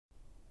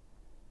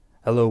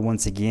Hello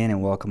once again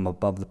and welcome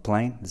above the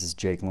plane. This is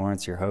Jake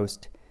Lawrence, your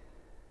host.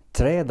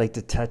 Today I'd like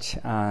to touch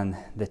on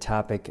the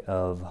topic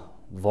of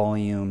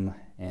volume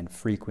and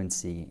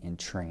frequency in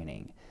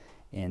training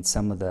and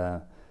some of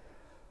the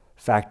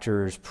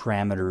factors,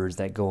 parameters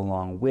that go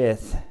along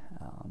with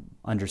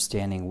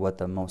understanding what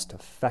the most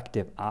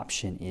effective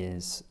option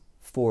is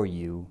for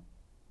you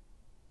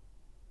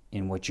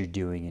in what you're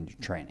doing in your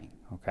training,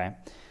 okay?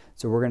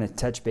 So we're going to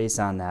touch base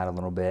on that a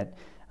little bit.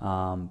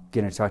 Going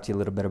to talk to you a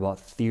little bit about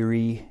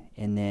theory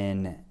and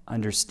then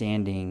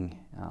understanding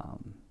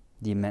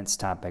the immense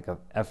topic of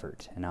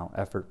effort and how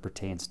effort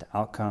pertains to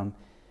outcome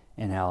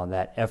and how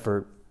that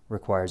effort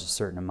requires a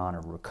certain amount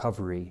of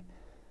recovery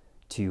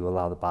to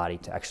allow the body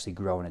to actually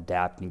grow and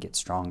adapt and get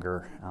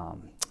stronger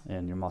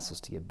and your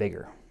muscles to get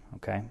bigger,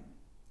 okay?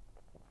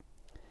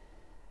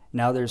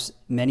 Now there's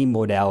many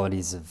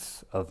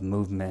modalities of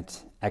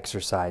movement,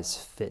 exercise,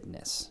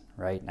 fitness,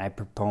 right? And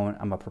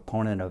I'm a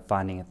proponent of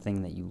finding a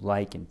thing that you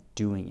like and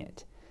doing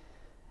it.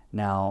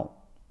 Now,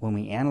 when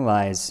we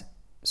analyze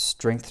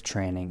strength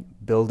training,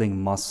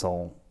 building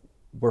muscle,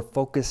 we're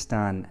focused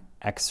on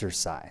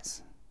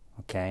exercise,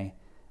 okay?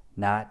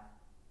 Not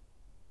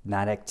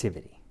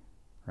activity,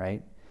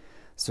 right?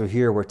 So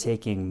here we're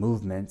taking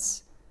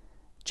movements,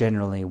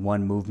 generally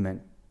one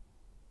movement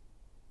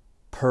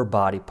per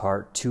body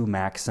part, 2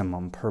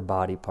 maximum per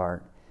body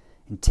part,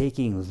 and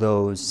taking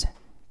those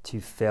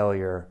to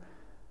failure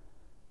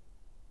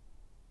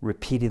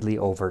repeatedly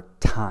over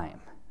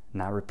time,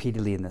 not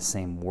repeatedly in the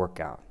same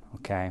workout,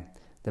 okay?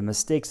 The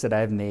mistakes that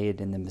I've made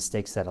and the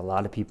mistakes that a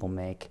lot of people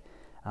make,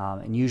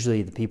 and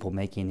usually the people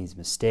making these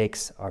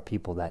mistakes are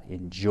people that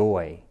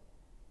enjoy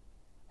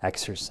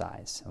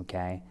exercise,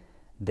 okay?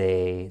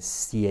 They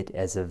see it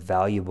as a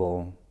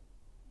valuable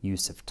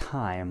use of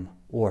time,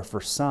 or for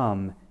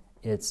some,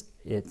 it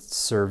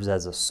serves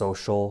as a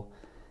social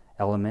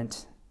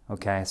element,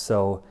 okay?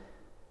 So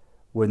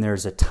when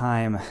there's a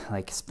time,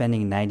 like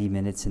spending 90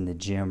 minutes in the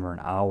gym or an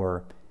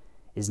hour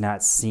is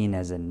not seen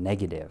as a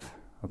negative,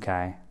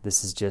 okay?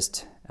 This is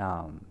just,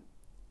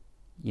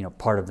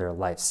 part of their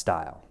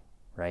lifestyle,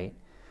 right?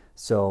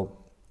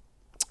 So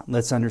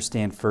let's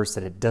understand first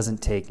that it doesn't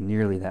take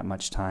nearly that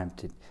much time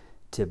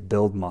to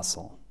build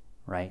muscle,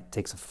 right? It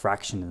takes a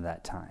fraction of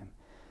that time.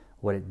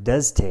 What it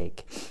does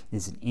take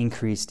is an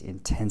increased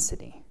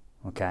intensity,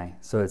 okay?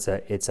 So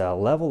it's a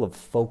level of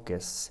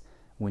focus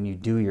when you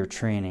do your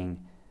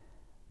training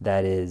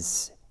that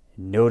is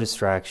no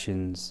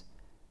distractions,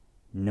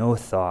 no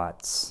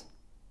thoughts,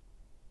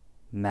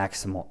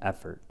 maximal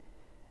effort.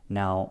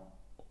 Now,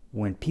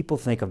 when people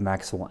think of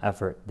maximal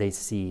effort, they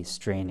see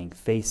straining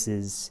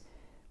faces,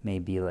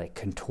 maybe like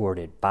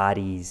contorted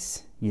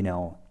bodies,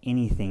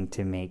 anything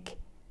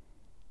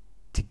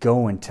to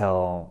go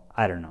until,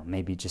 I don't know,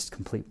 maybe just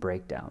complete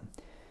breakdown.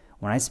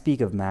 When I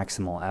speak of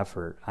maximal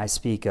effort, I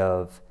speak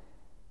of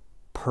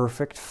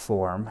perfect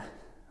form,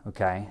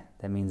 okay?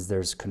 That means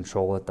there's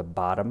control at the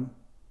bottom,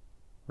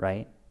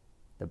 right?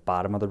 The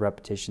bottom of the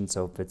repetition.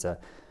 So if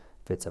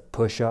it's a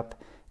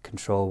push-up,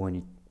 control when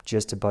you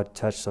just about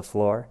touch the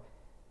floor,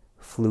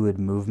 fluid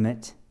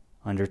movement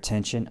under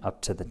tension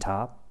up to the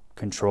top,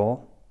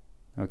 control,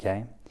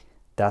 okay?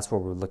 That's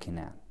what we're looking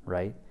at,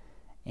 right?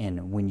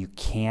 And when you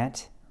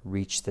can't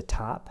reach the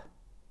top,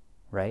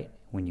 right?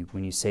 When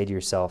you say to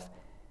yourself,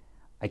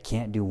 I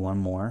can't do one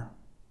more,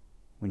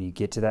 when you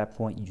get to that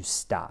point, you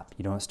stop.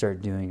 You don't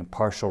start doing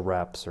partial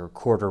reps or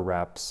quarter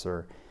reps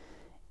or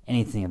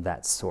anything of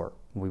that sort.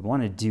 What we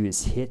want to do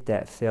is hit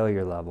that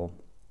failure level,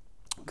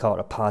 call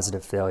it a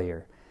positive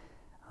failure,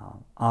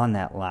 on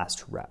that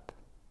last rep,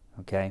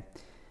 okay?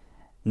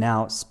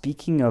 Now,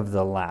 speaking of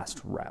the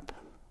last rep,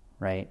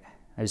 right,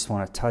 I just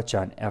want to touch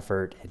on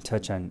effort and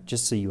touch on,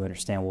 just so you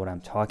understand what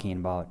I'm talking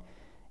about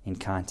in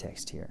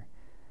context here.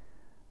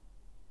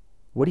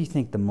 What do you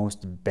think the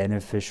most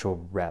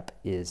beneficial rep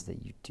is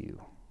that you do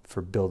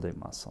for building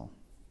muscle?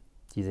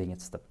 Do you think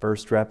it's the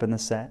first rep in the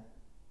set?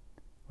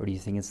 Or do you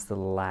think it's the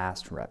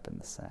last rep in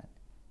the set?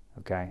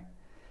 Okay?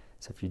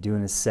 So if you're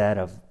doing a set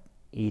of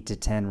 8 to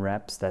 10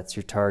 reps, that's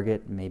your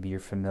target. Maybe you're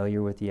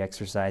familiar with the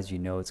exercise. You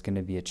know it's going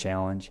to be a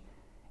challenge.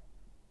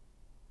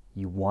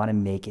 You want to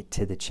make it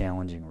to the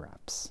challenging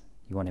reps.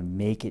 You want to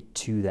make it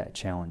to that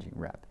challenging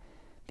rep.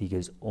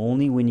 Because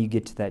only when you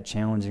get to that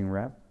challenging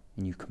rep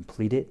and you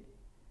complete it,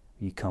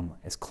 you come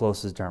as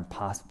close as darn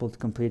possible to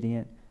completing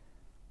it,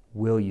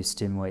 will you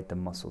stimulate the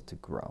muscle to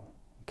grow,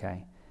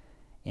 okay?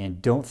 And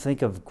don't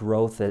think of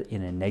growth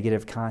in a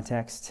negative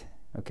context,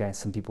 okay?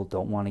 Some people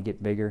don't want to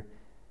get bigger,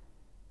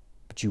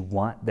 but you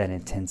want that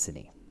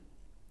intensity,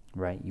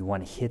 right? You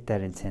want to hit that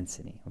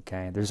intensity,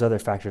 okay? There's other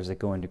factors that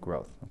go into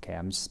growth, okay?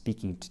 I'm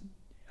speaking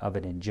of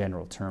it in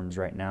general terms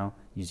right now,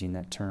 using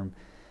that term,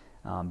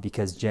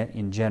 because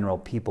in general,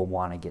 people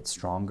want to get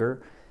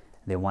stronger.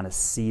 They want to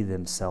see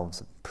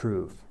themselves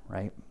improve,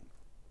 right?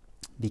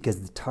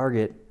 Because the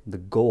target, the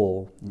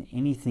goal, in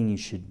anything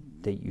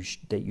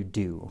that you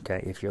do,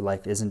 okay, if your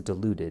life isn't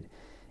diluted,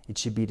 it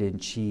should be to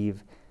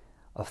achieve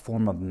a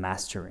form of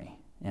mastery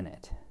in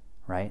it,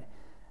 right?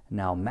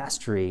 Now,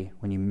 mastery,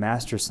 when you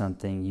master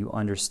something, you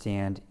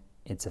understand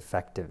its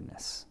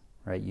effectiveness,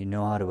 right? You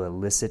know how to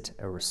elicit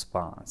a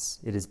response.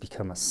 It has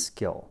become a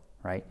skill,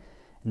 right?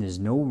 And there's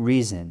no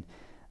reason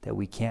that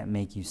we can't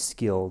make you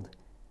skilled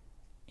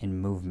in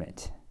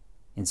movement,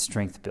 in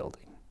strength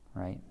building,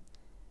 right?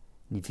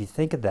 And if you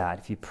think of that,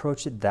 if you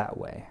approach it that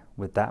way,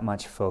 with that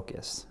much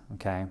focus,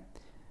 okay,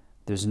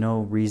 there's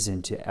no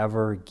reason to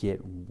ever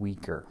get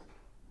weaker,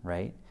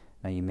 right?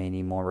 Now, you may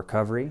need more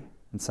recovery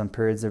in some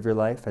periods of your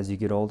life as you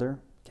get older,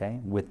 okay,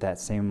 with that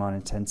same amount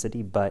of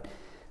intensity, but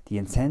the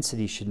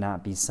intensity should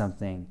not be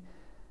something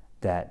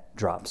that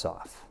drops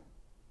off,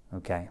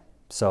 okay?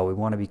 So we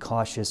want to be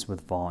cautious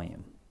with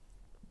volume.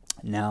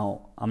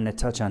 Now, I'm going to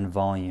touch on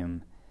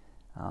volume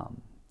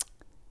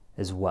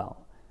as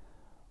well.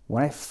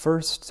 When I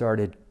first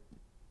started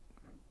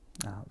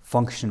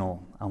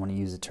functional, I want to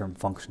use the term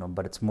functional,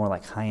 but it's more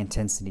like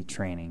high-intensity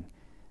training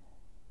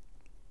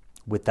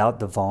without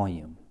the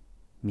volume,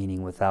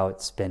 meaning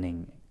without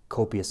spending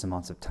copious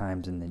amounts of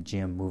time in the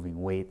gym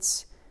moving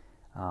weights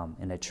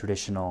in a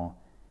traditional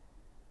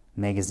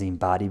magazine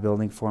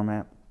bodybuilding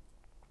format.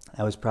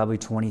 I was probably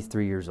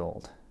 23 years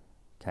old,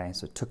 okay?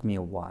 So it took me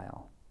a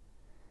while.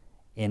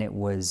 And it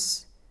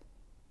was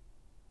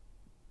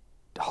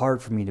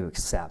hard for me to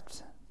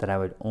accept that I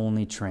would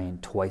only train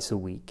twice a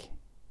week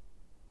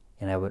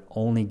and I would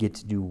only get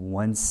to do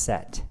one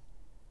set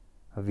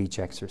of each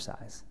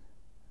exercise,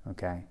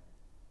 okay?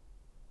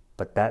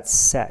 But that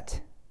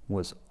set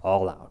was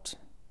all out.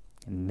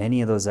 And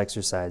many of those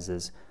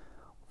exercises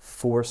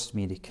forced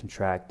me to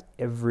contract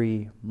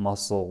every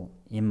muscle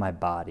in my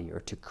body or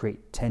to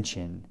create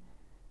tension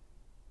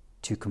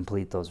to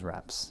complete those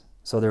reps.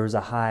 So there was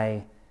a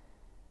high,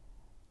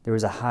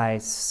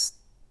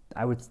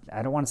 I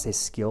don't want to say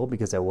skill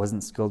because I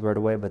wasn't skilled right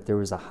away, but there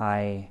was a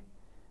high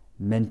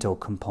mental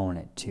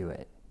component to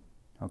it,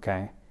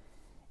 okay?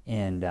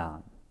 And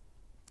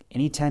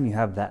anytime you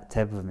have that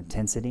type of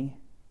intensity,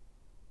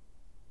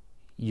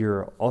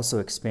 you're also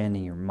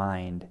expanding your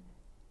mind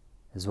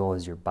as well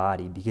as your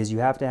body, because you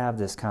have to have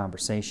this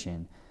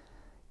conversation.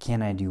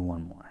 Can I do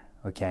one more?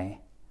 Okay?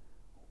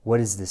 What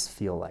does this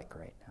feel like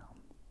right now?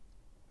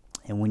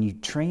 And when you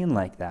train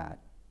like that,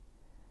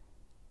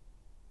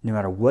 no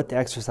matter what the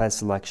exercise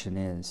selection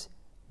is,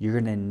 you're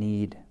going to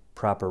need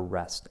proper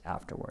rest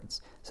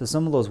afterwards. So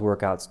some of those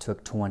workouts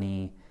took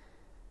 20,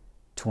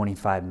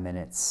 25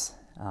 minutes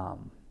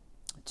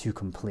to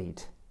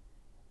complete.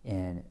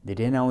 And they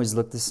didn't always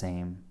look the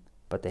same,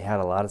 but they had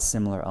a lot of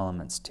similar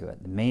elements to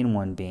it. The main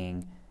one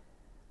being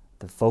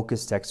the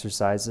focused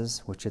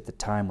exercises, which at the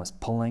time was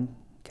pulling.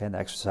 Okay, the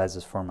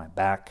exercises for my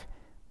back,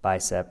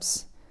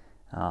 biceps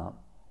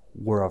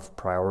were of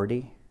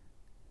priority,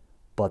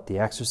 but the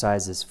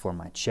exercises for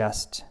my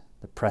chest,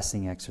 the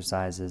pressing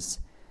exercises,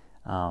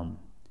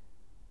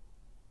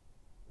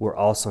 were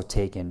also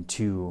taken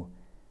to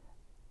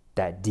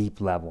that deep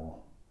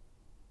level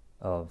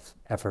of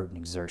effort and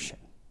exertion.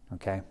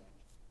 Okay,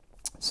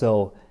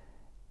 so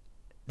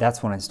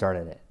that's when I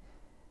started it.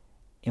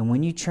 And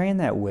when you train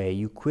that way,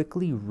 you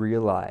quickly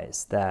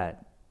realize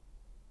that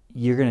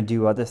you're going to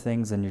do other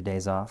things on your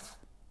days off,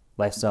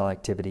 lifestyle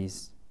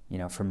activities. You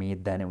know, for me,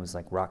 then it was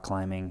like rock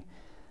climbing,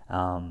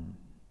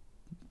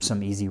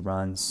 some easy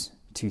runs,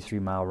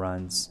 2-3 mile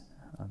runs,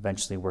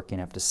 eventually working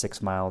up to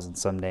 6 miles in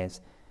some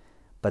days.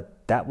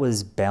 But that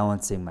was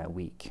balancing my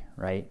week,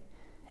 right?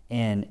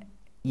 And,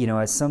 you know,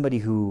 as somebody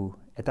who,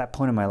 at that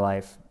point in my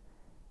life,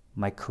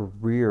 my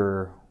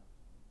career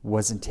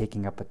wasn't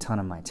taking up a ton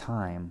of my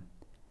time.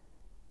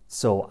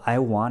 So I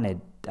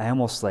wanted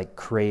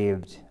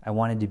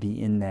to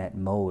be in that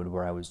mode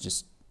where I was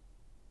just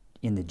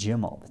in the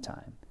gym all the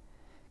time,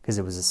 because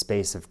it was a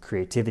space of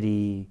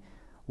creativity,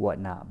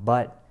 whatnot.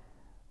 But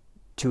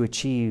to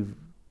achieve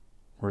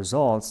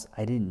results,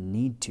 I didn't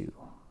need to,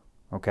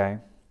 okay?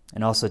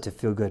 And also to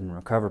feel good and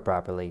recover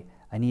properly,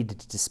 I needed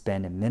to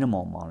spend a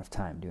minimal amount of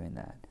time doing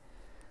that.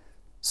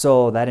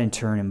 So that in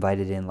turn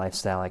invited in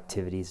lifestyle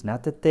activities.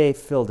 Not that they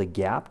filled a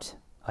gap,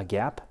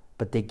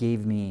 but they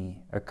gave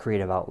me a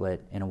creative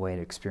outlet and a way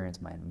to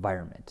experience my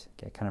environment.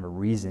 Okay, kind of a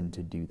reason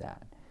to do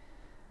that.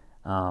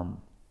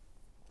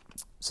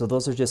 So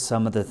those are just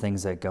some of the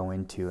things that go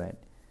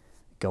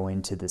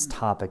into this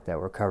topic that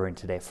we're covering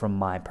today from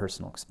my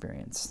personal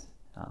experience.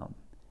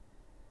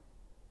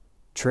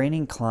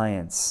 Training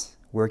clients,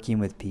 working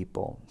with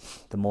people,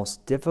 the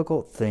most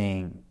difficult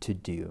thing to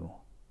do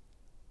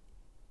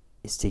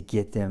is to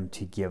get them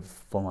to give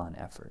full-on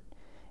effort.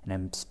 And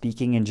I'm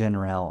speaking in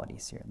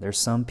generalities here. There's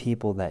some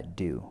people that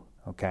do,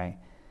 okay?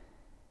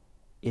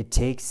 It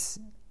takes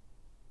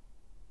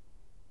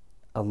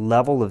a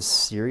level of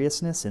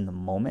seriousness in the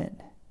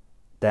moment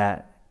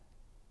that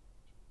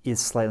is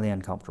slightly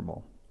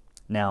uncomfortable.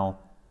 Now,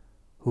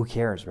 who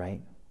cares,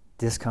 right?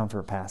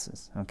 Discomfort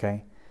passes,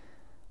 okay?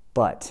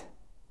 But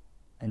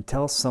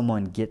until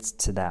someone gets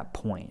to that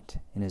point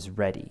and is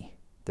ready,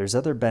 there's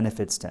other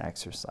benefits to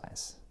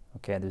exercise.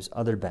 Okay, there's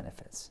other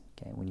benefits.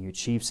 Okay, when you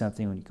achieve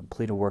something, when you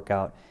complete a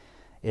workout,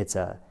 it's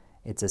a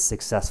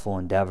successful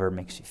endeavor,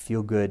 makes you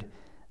feel good.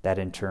 That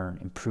in turn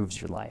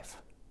improves your life.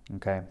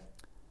 Okay,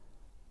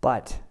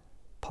 but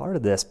part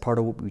of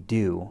what we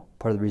do,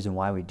 part of the reason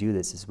why we do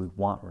this is we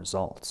want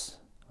results,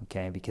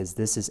 okay? Because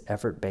this is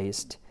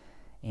effort-based,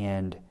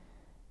 and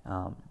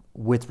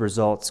with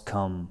results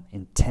come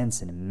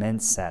intense and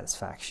immense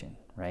satisfaction,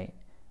 right?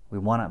 We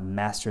want to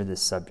master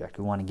this subject.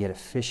 We want to get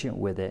efficient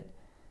with it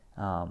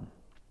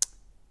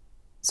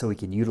so we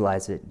can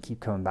utilize it and keep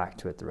coming back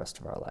to it the rest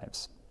of our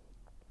lives.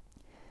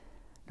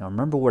 Now,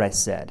 remember what I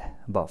said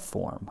about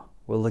form.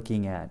 We're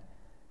looking at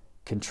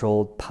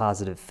controlled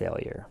positive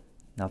failure.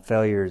 Now,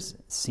 failure is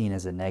seen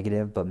as a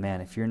negative, but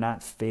man, if you're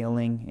not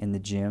failing in the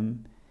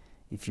gym,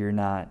 if you're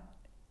not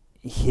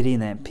hitting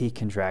that peak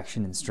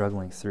contraction and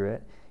struggling through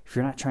it, if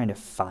you're not trying to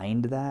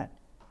find that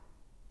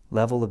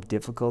level of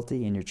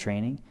difficulty in your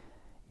training,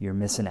 you're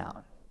missing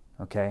out,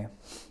 okay?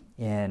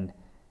 And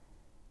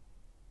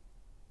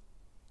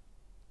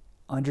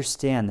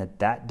understand that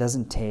that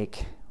doesn't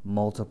take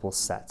multiple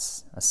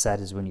sets. A set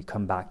is when you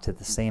come back to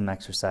the same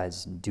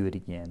exercise and do it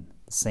again,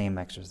 the same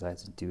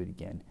exercise and do it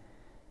again.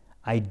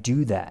 I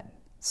do that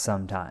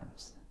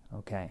sometimes,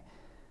 okay?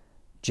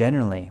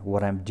 Generally,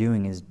 what I'm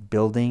doing is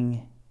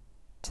building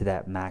to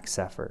that max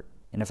effort.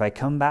 And if I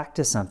come back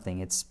to something,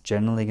 it's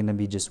generally going to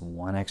be just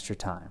one extra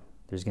time.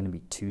 There's going to be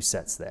 2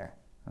 sets there,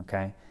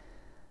 okay?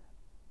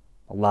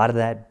 A lot of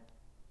that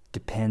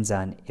depends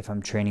on if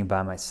I'm training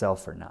by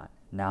myself or not.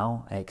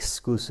 Now, I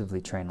exclusively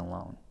train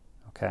alone,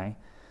 okay?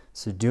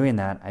 So doing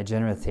that, I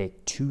generally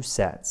take 2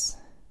 sets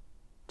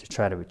to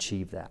try to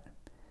achieve that.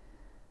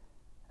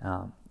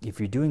 If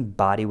you're doing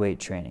body weight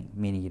training,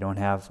 meaning you don't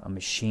have a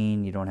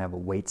machine, you don't have a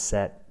weight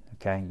set,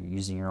 okay, you're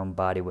using your own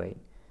body weight,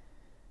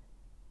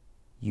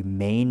 you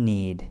may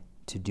need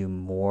to do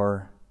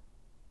more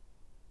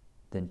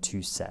than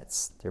 2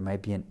 sets. There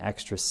might be an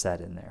extra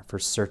set in there for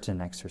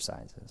certain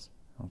exercises,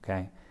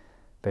 okay,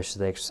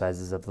 especially the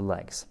exercises of the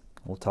legs.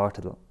 We'll talk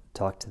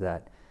to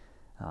that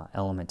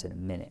element in a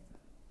minute.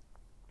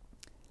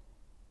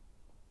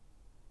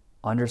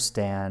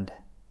 Understand,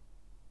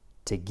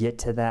 to get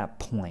to that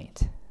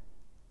point,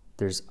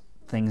 there's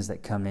things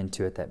that come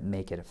into it that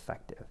make it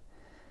effective.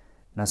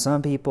 Now,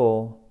 some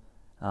people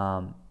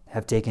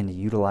have taken to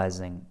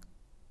utilizing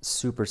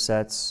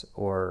supersets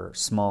or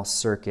small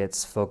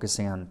circuits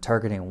focusing on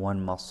targeting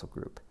one muscle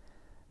group.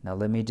 Now,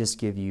 let me just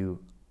give you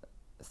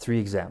 3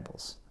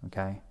 examples,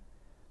 okay?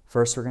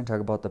 First, we're going to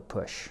talk about the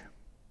push,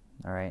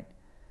 all right?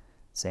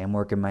 Say I'm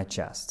working my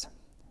chest.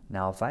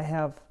 Now, if I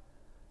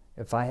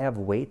have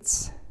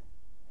weights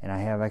and I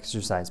have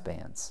exercise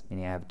bands,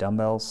 meaning I have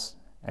dumbbells,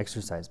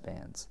 exercise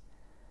bands,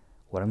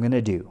 what I'm going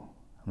to do,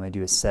 I'm going to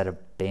do a set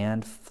of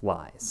band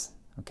flies,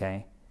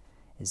 okay?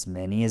 As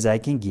many as I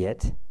can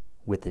get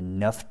with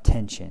enough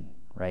tension,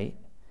 right?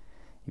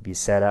 If you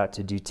set out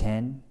to do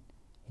 10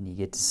 and you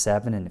get to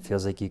 7 and it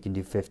feels like you can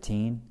do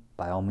 15,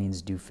 by all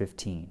means do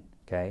 15,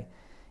 okay?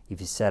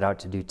 If you set out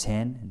to do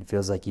 10 and it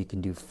feels like you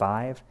can do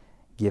 5,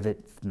 give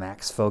it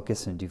max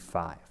focus and do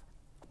 5.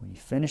 When you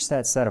finish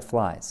that set of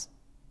flies,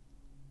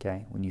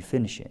 okay, when you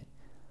finish it,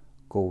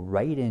 go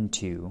right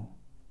into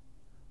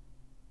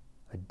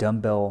a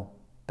dumbbell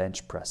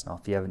bench press. Now,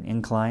 if you have an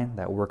incline,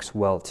 that works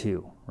well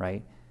too,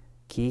 right?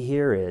 Key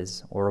here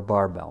is, or a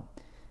barbell,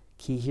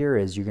 key here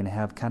is you're going to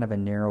have kind of a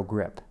narrow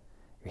grip.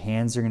 Your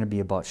hands are going to be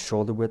about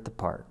shoulder width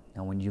apart.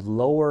 Now, when you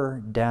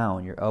lower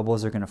down, your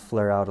elbows are going to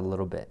flare out a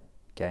little bit,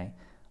 okay,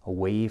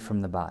 away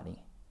from the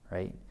body,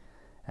 right,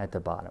 at the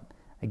bottom.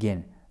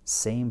 Again,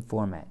 same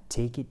format.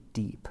 Take it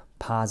deep,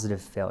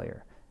 positive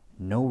failure.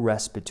 No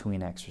rest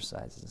between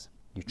exercises.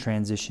 You're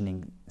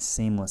transitioning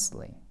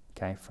seamlessly,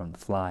 okay, from the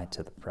fly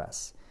to the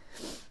press.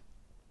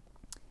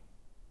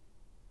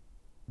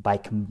 By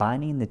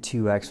combining the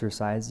 2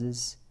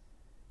 exercises,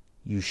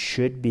 you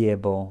should be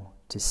able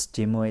to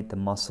stimulate the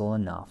muscle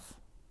enough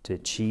to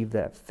achieve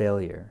that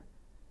failure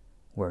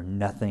where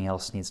nothing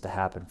else needs to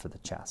happen for the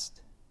chest,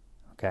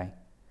 okay?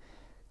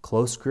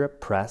 Close grip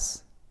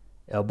press,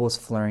 elbows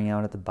flaring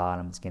out at the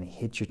bottom, is going to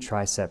hit your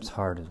triceps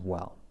hard as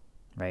well,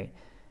 right?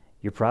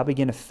 You're probably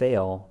going to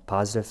fail,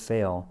 positive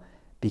fail,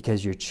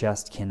 because your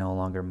chest can no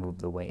longer move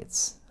the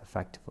weights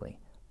effectively.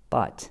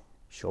 But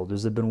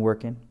shoulders have been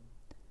working,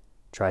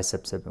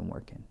 triceps have been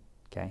working,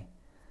 okay?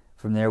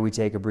 From there, we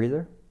take a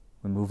breather,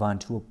 we move on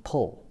to a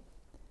pull.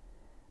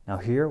 Now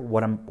here,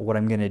 what I'm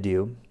going to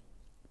do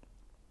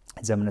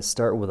is I'm going to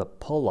start with a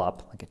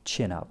pull-up, like a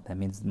chin-up. That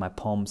means my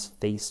palms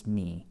face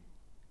me,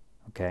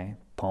 okay?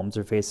 Palms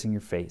are facing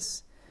your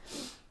face.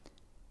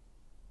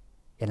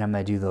 And I'm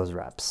going to do those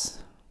reps.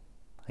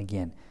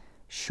 Again,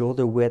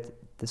 shoulder width,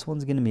 this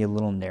one's going to be a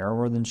little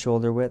narrower than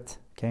shoulder width,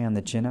 okay, on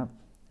the chin-up.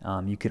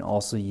 You can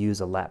also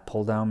use a lat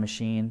pull-down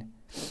machine.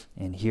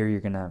 And here you're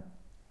gonna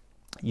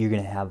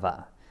have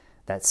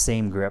that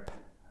same grip,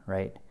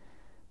 right?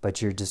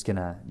 But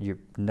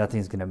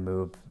nothing's gonna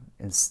move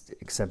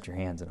except your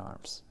hands and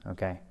arms,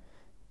 okay?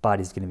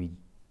 Body's gonna be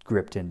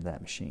gripped into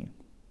that machine.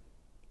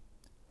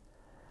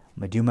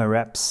 I'm gonna do my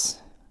reps.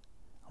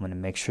 I'm gonna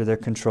make sure they're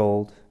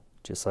controlled,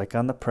 just like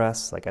on the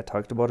press, like I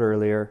talked about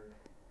earlier.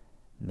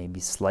 Maybe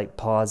slight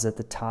pause at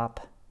the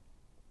top,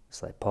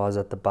 slight pause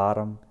at the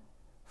bottom,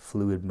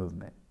 fluid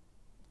movement,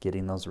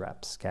 getting those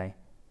reps, okay?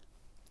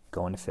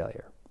 going to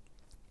failure.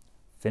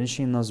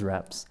 Finishing those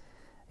reps.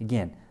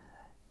 Again,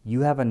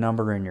 you have a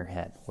number in your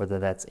head, whether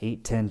that's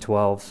 8, 10,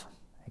 12,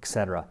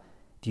 etc.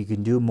 If you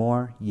can do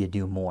more, you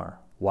do more.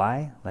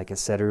 Why? Like I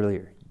said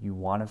earlier, you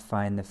want to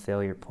find the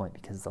failure point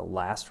because the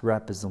last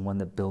rep is the one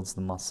that builds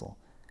the muscle.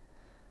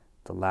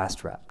 The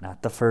last rep,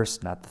 not the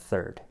first, not the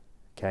third.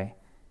 Okay?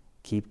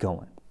 Keep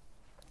going.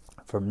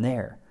 From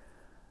there,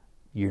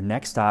 your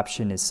next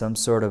option is some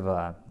sort of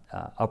a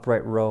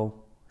upright row,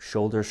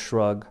 shoulder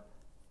shrug.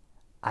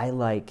 I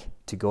like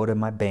to go to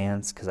my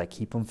bands because I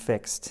keep them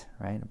fixed,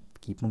 right?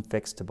 Keep them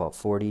fixed about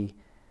 40,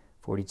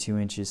 42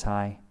 inches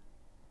high.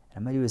 And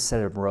I'm going to do a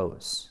set of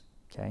rows,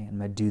 okay? I'm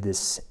going to do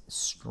this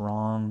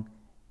strong,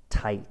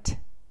 tight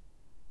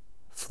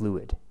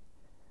fluid.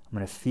 I'm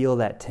going to feel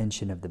that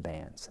tension of the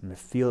bands. I'm going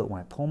to feel it when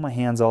I pull my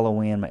hands all the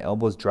way in, my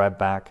elbows drive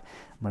back.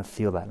 I'm going to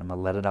feel that. I'm going to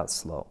let it out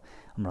slow.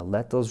 I'm going to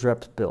let those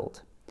reps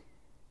build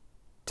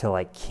till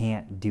I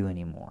can't do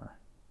any more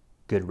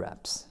good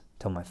reps,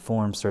 till my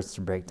form starts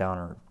to break down,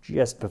 or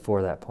just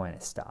before that point I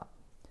stop.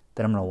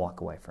 Then I'm going to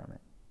walk away from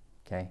it,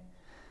 okay?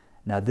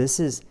 Now this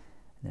is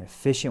an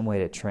efficient way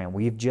to train.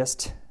 We've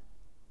just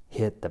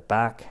hit the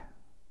back,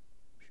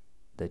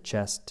 the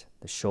chest,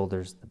 the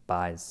shoulders, the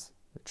buys,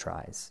 the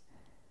tries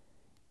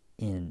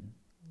in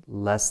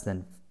less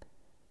than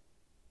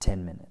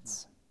 10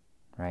 minutes,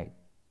 right?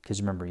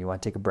 Because remember, you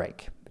want to take a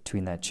break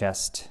between that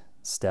chest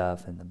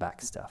stuff and the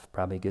back stuff.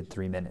 Probably a good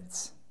 3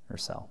 minutes or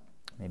so,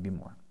 maybe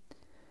more.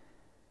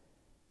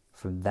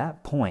 From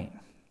that point,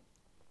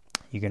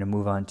 you're going to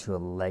move on to a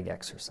leg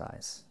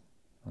exercise,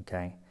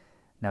 okay?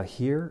 Now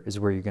here is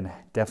where you're going to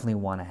definitely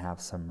want to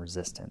have some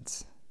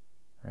resistance,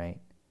 right?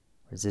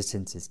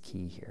 Resistance is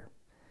key here.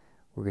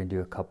 We're going to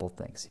do a couple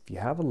things. If you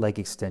have a leg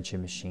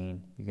extension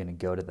machine, you're going to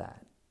go to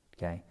that,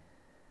 okay?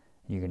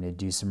 You're going to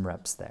do some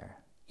reps there.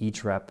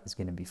 Each rep is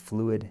going to be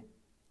fluid,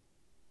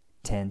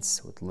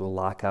 tense, with a little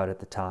lockout at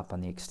the top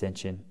on the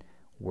extension,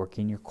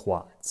 working your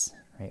quads,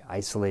 right?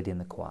 Isolating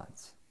the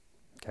quads,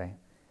 okay?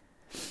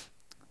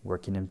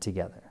 Working them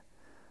together.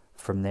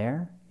 From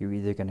there, you're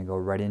either going to go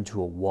right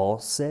into a wall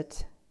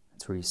sit.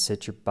 That's where you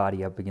sit your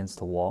body up against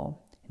the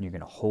wall, and you're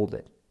going to hold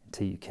it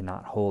until you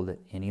cannot hold it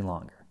any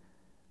longer,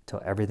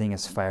 until everything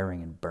is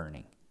firing and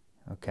burning,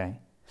 okay?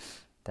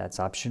 That's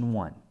option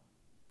one,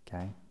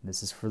 okay?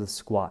 This is for the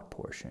squat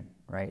portion,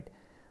 right?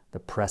 The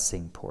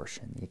pressing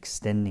portion, the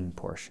extending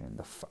portion.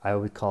 I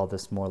would call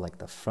this more like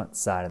the front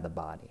side of the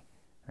body,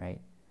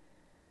 right?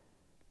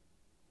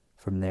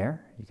 From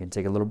there, you can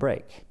take a little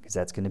break because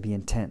that's going to be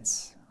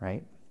intense,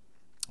 right?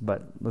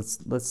 But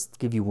let's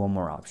give you one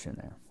more option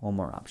there, one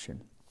more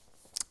option.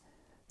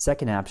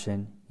 Second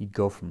option, you'd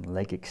go from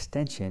leg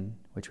extension,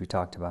 which we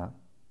talked about,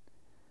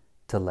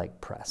 to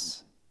leg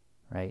press,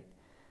 right?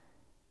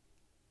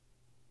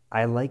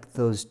 I like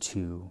those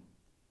two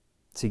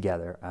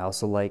together. I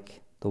also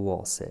like the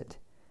wall sit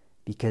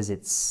because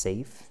it's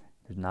safe.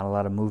 There's not a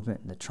lot of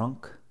movement in the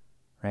trunk,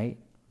 right?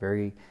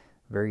 Very,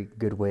 very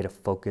good way to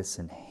focus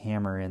and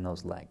hammer in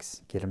those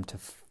legs. Get them to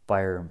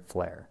fire and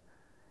flare.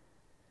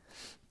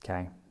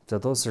 Okay, so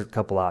those are a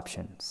couple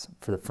options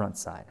for the front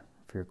side,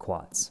 for your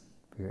quads,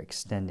 for your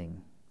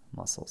extending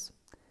muscles.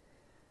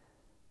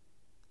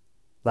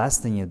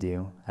 Last thing you'll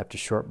do after a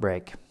short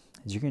break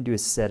is you're going to do a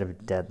set of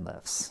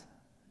deadlifts.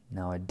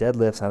 Now, at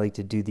deadlifts, I like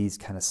to do these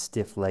kind of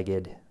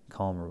stiff-legged,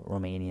 call them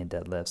Romanian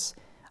deadlifts.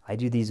 I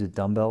do these with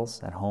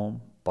dumbbells at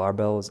home.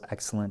 Barbell is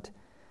excellent.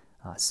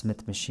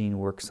 Smith machine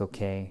works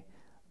okay.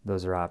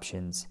 Those are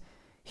options.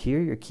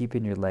 Here, you're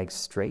keeping your legs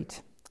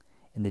straight.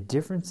 And the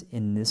difference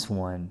in this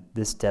one,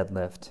 this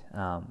deadlift,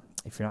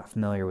 if you're not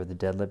familiar with the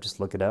deadlift, just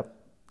look it up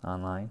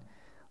online,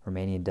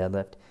 Romanian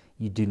deadlift.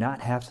 You do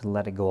not have to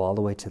let it go all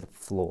the way to the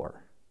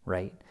floor,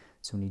 right?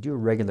 So when you do a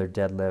regular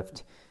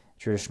deadlift,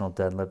 traditional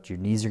deadlift, your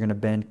knees are going to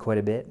bend quite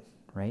a bit,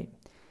 right?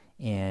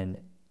 And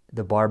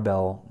the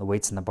barbell, the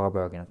weights in the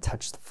barbell are going to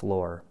touch the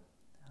floor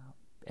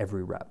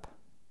every rep,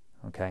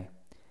 okay?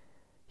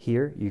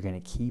 Here, you're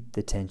going to keep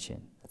the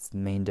tension. That's the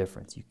main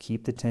difference. You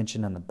keep the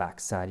tension on the back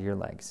side of your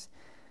legs.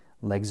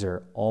 Legs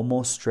are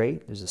almost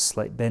straight. There's a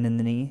slight bend in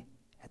the knee.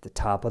 At the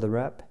top of the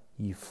rep,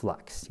 you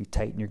flex. You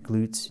tighten your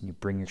glutes, and you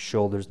bring your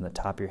shoulders and the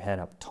top of your head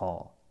up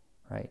tall,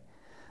 right?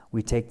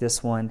 We take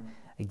this one,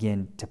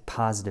 again, to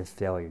positive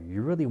failure.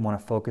 You really want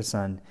to focus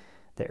on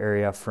the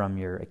area from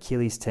your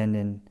Achilles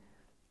tendon,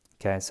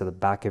 okay, so the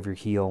back of your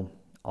heel,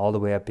 all the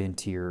way up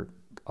into your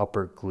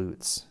upper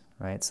glutes,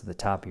 right, so the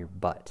top of your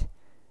butt.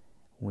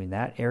 When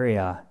that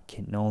area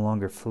can no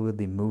longer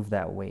fluidly move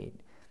that weight,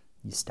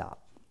 you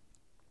stop,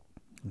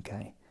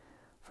 okay?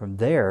 From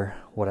there,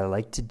 what I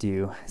like to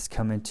do is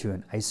come into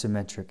an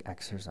isometric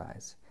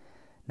exercise.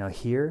 Now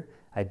here,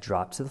 I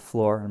drop to the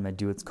floor, and I'm going to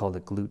do what's called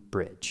a glute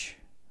bridge,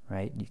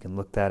 right? You can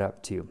look that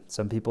up too.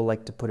 Some people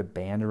like to put a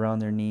band around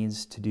their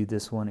knees to do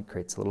this one. It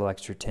creates a little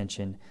extra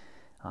tension.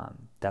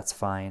 That's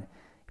fine.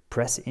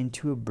 Press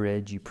into a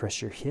bridge. You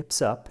press your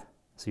hips up,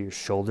 so your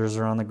shoulders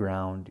are on the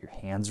ground, your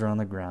hands are on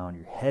the ground,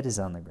 your head is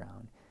on the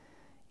ground.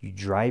 You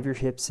drive your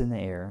hips in the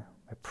air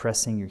by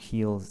pressing your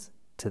heels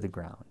to the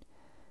ground.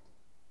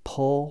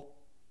 Pull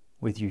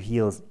with your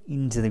heels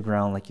into the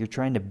ground, like you're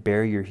trying to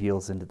bury your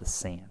heels into the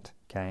sand,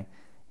 okay?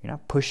 You're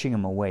not pushing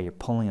them away, you're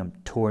pulling them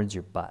towards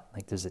your butt,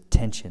 like there's a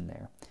tension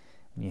there.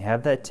 When you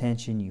have that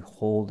tension, you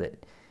hold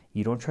it.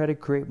 You don't try to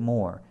create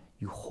more,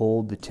 you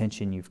hold the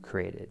tension you've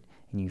created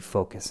and you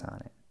focus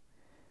on it.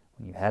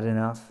 When you've had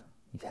enough,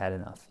 you've had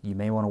enough. You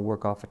may want to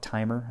work off a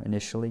timer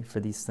initially for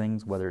these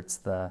things, whether it's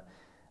the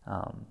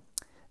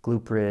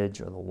glute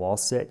bridge or the wall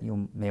sit.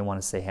 You may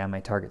want to say, hey, my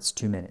target's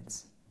 2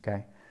 minutes,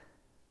 okay?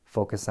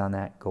 Focus on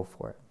that, go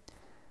for it.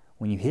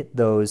 When you hit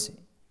those,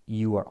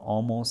 you are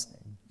almost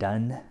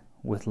done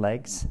with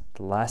legs.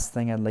 The last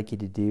thing I'd like you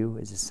to do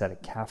is a set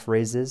of calf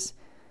raises.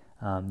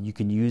 You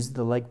can use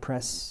the leg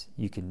press,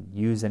 you can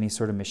use any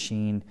sort of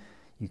machine,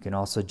 you can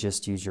also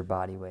just use your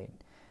body weight.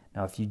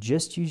 Now, if you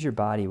just use your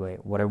body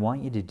weight, what I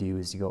want you to do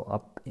is to go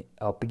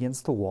up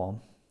against the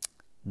wall,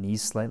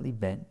 knees slightly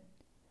bent.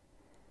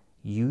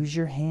 Use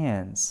your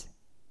hands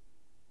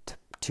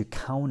to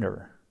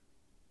counter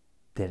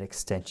that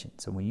extension.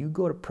 So when you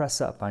go to press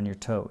up on your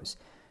toes,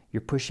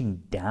 you're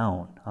pushing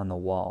down on the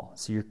wall.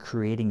 So you're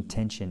creating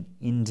tension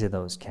into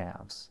those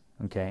calves,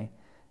 okay?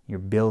 You're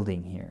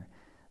building here.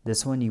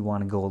 This one, you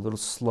want to go a little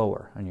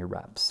slower on your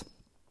reps.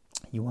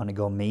 You want to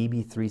go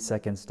maybe 3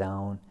 seconds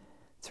down,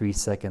 3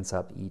 seconds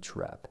up each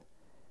rep.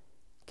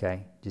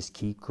 Okay? Just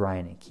keep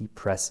grinding, keep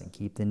pressing,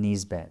 keep the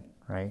knees bent,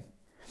 right?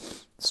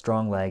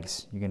 Strong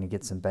legs, you're going to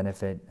get some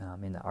benefit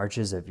in the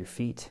arches of your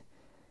feet.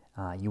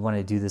 You want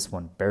to do this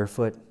one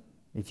barefoot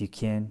if you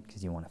can,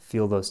 because you want to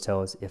feel those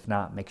toes. If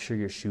not, make sure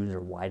your shoes are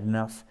wide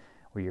enough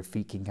where your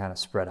feet can kind of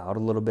spread out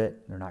a little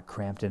bit. They're not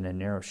cramped in a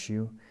narrow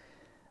shoe.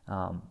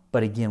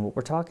 But again, what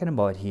we're talking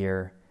about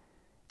here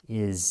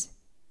is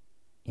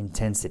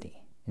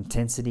intensity.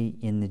 Intensity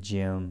in the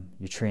gym.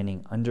 You're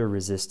training under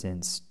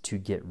resistance to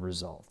get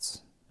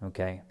results,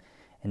 okay?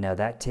 And now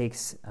that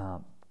takes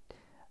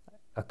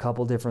a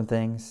couple different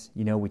things.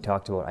 You know, we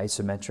talked about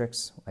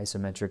isometrics.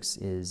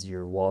 Isometrics is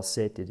your wall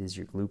sit. It is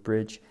your glute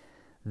bridge.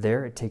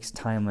 There, it takes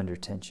time under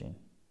tension,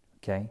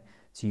 okay?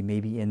 So you may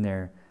be in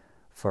there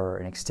for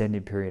an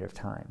extended period of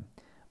time.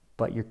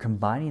 But you're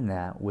combining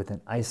that with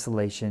an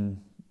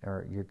isolation,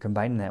 or you're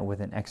combining that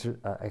with an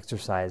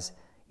exercise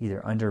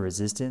either under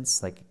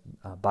resistance, like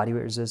body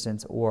weight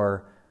resistance,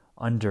 or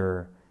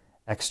under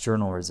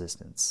external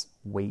resistance,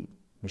 weight,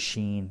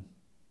 machine,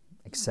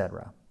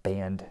 etc.,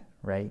 band,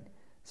 right?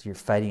 So you're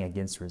fighting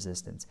against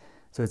resistance.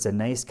 So it's a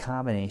nice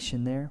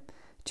combination there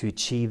to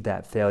achieve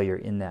that failure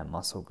in that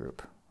muscle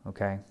group,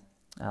 okay?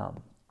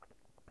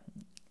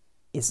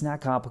 It's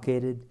not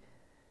complicated.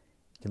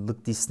 You can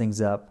look these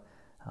things up.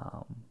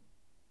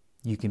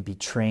 You can be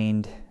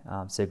trained.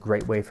 It's a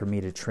great way for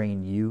me to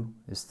train you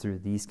is through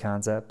these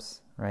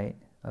concepts, right,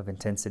 of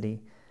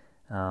intensity.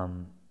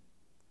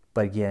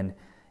 But again,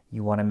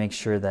 you want to make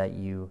sure that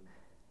you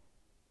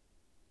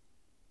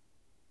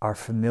are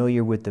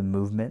familiar with the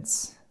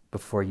movements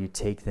before you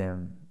take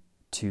them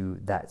to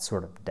that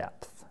sort of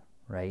depth,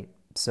 right?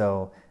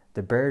 So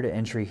the barrier to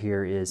entry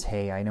here is,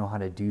 hey, I know how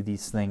to do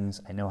these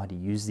things. I know how to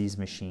use these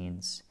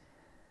machines.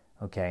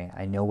 Okay,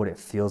 I know what it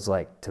feels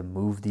like to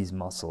move these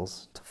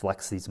muscles, to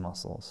flex these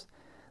muscles.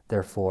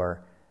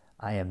 Therefore,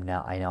 I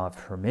now have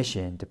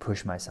permission to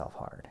push myself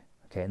hard.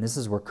 Okay, and this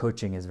is where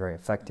coaching is very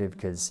effective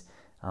because,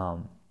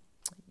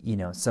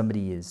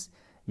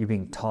 you're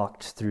being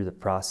talked through the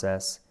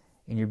process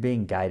and you're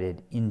being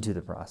guided into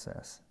the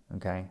process,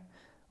 okay,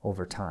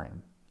 over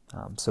time.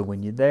 So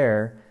when you're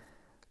there,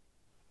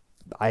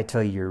 I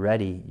tell you you're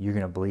ready, you're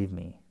going to believe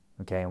me,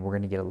 okay, and we're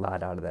going to get a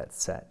lot out of that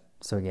set.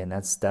 So again,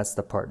 that's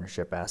the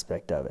partnership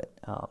aspect of it.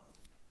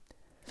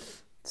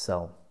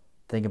 So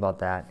think about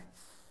that,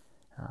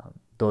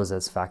 those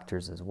as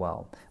factors as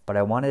well. But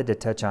I wanted to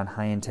touch on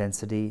high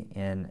intensity,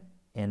 and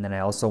then I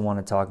also want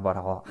to talk about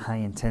how high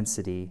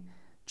intensity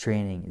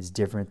training is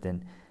different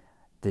than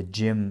the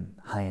gym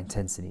high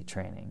intensity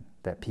training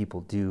that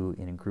people do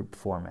in a group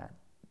format.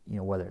 You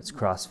know, whether it's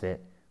CrossFit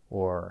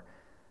or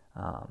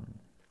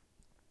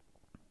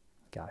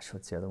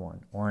what's the other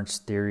one? Orange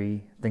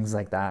Theory, things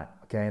like that,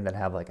 okay, that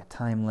have like a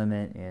time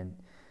limit, and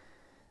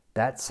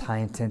that's high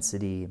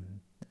intensity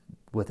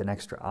with an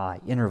extra I,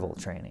 interval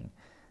training.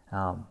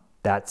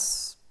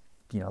 That's,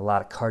 a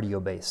lot of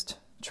cardio-based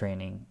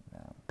training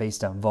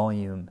based on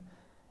volume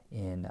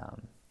in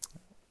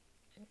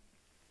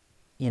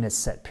a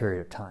set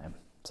period of time.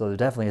 So there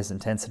definitely is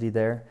intensity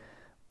there,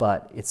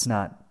 but you're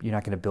not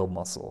going to build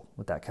muscle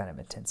with that kind of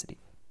intensity,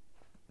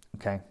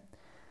 okay?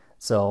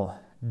 So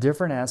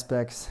different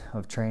aspects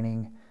of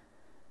training.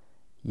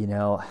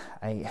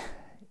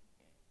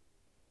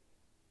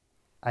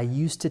 I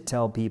used to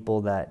tell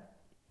people that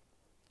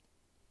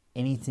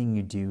anything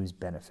you do is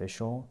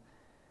beneficial,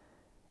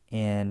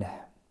 and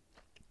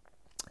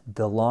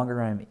the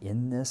longer I'm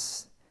in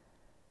this,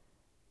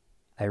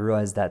 I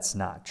realize that's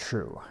not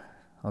true,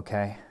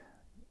 okay?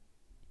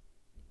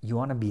 You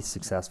want to be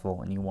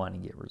successful and you want to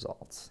get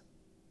results,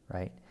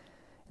 right?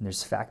 And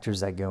there's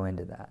factors that go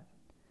into that.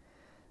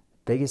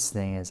 Biggest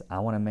thing is I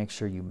want to make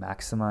sure you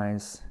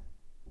maximize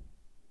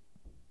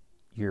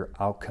your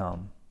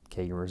outcome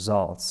okay, your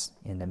results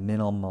in a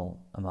minimal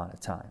amount of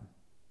time.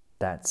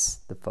 That's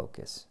the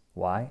focus.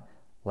 Why?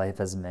 Life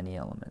has many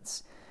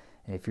elements.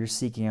 And if you're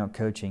seeking out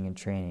coaching and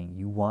training,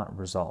 you want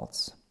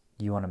results.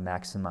 You want to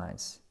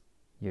maximize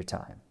your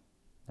time.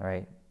 All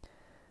right?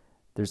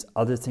 There's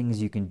other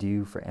things you can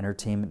do for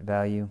entertainment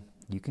value.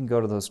 You can go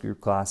to those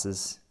group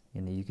classes.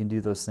 You can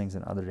do those things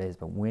on other days.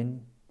 But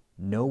when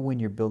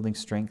you're building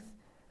strength,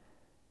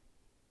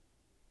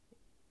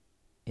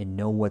 and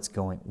know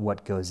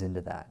what goes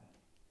into that.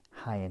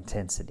 High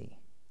intensity,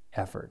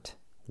 effort.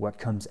 What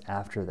comes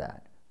after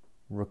that?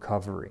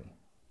 Recovery,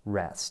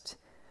 rest,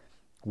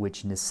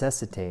 which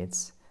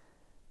necessitates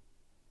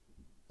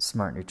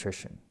smart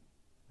nutrition.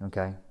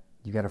 Okay?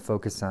 You got to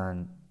focus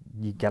on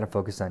your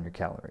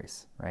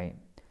calories, right?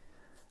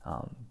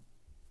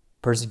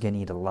 Person can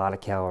eat a lot of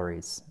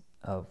calories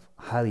of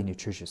highly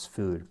nutritious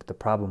food, but the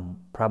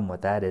problem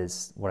with that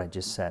is what I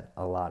just said,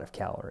 a lot of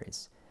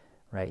calories,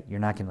 right? You're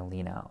not going to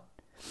lean out.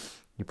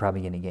 You're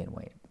probably going to gain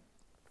weight.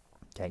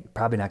 Okay, you're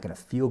probably not going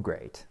to feel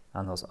great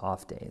on those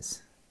off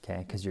days,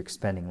 okay, because you're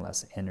expending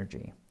less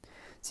energy.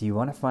 So you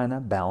want to find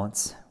that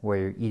balance where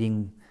you're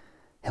eating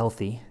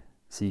healthy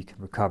so you can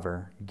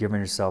recover. You're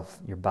giving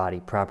your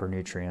body proper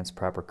nutrients,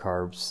 proper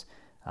carbs,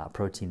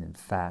 protein and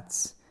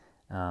fats,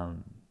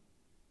 and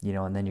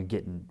then you're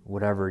getting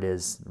whatever it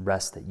is,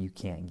 rest that you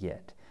can't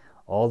get.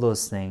 All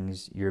those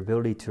things, your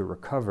ability to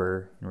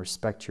recover and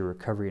respect your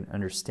recovery and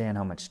understand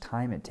how much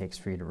time it takes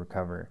for you to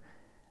recover,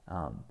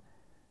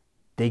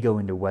 they go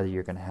into whether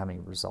you're going to have any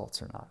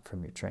results or not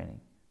from your training.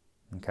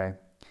 Okay?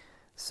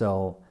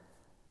 So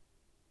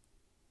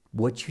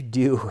what you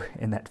do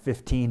in that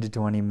 15 to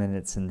 20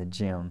 minutes in the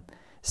gym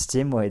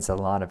stimulates a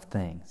lot of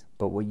things,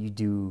 but what you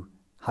do,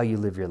 how you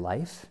live your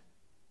life,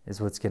 is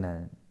what's going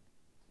to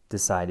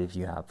decide if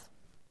you have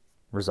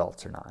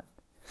results or not.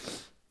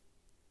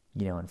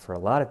 And for a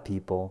lot of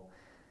people,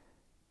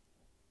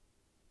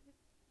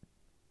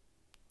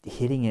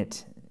 hitting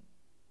it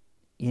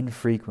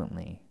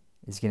infrequently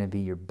is going to be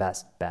your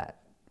best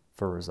bet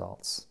for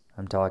results.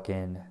 I'm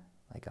talking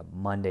like a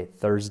Monday,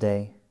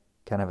 Thursday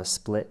kind of a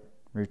split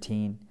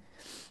routine,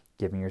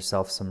 giving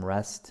yourself some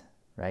rest,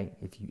 right?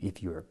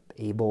 If you are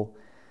able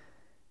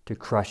to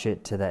crush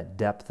it to that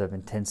depth of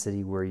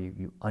intensity where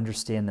you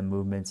understand the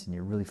movements and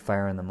you're really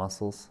firing the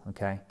muscles,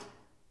 okay?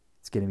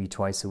 It's going to be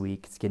twice a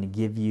week. It's going to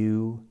give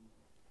you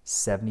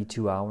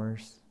 72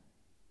 hours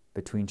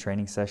between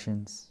training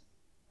sessions,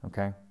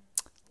 okay?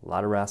 A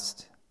lot of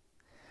rest.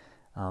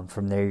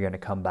 From there, you're going to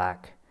come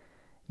back,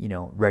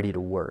 ready to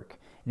work.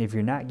 And if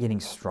you're not getting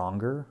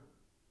stronger,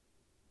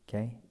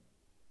 okay,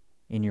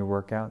 in your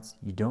workouts,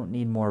 you don't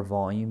need more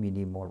volume, you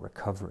need more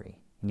recovery.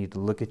 You need to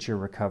look at your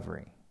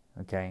recovery,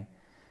 okay?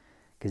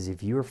 Because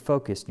if you are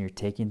focused and you're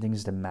taking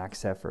things to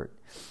max effort,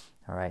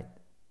 all right,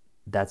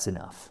 that's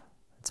enough.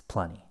 It's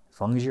plenty.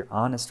 As long as you're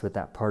honest with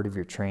that part of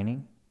your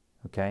training,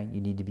 okay, you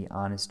need to be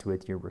honest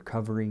with your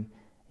recovery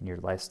and your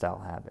lifestyle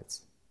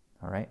habits,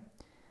 all right?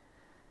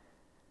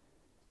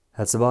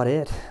 That's about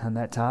it on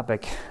that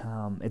topic.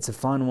 It's a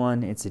fun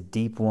one. It's a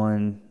deep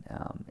one.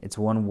 It's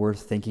one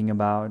worth thinking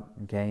about,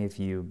 okay? If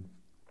you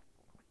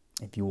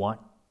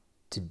want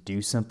to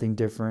do something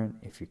different,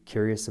 if you're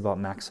curious about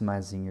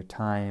maximizing your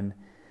time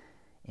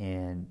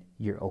and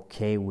you're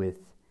okay with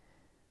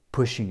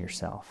pushing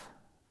yourself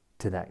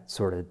to that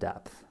sort of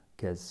depth,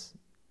 because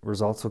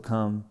results will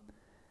come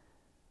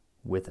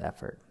with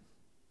effort.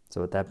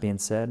 So with that being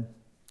said,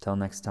 till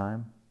next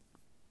time,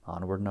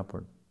 onward and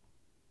upward.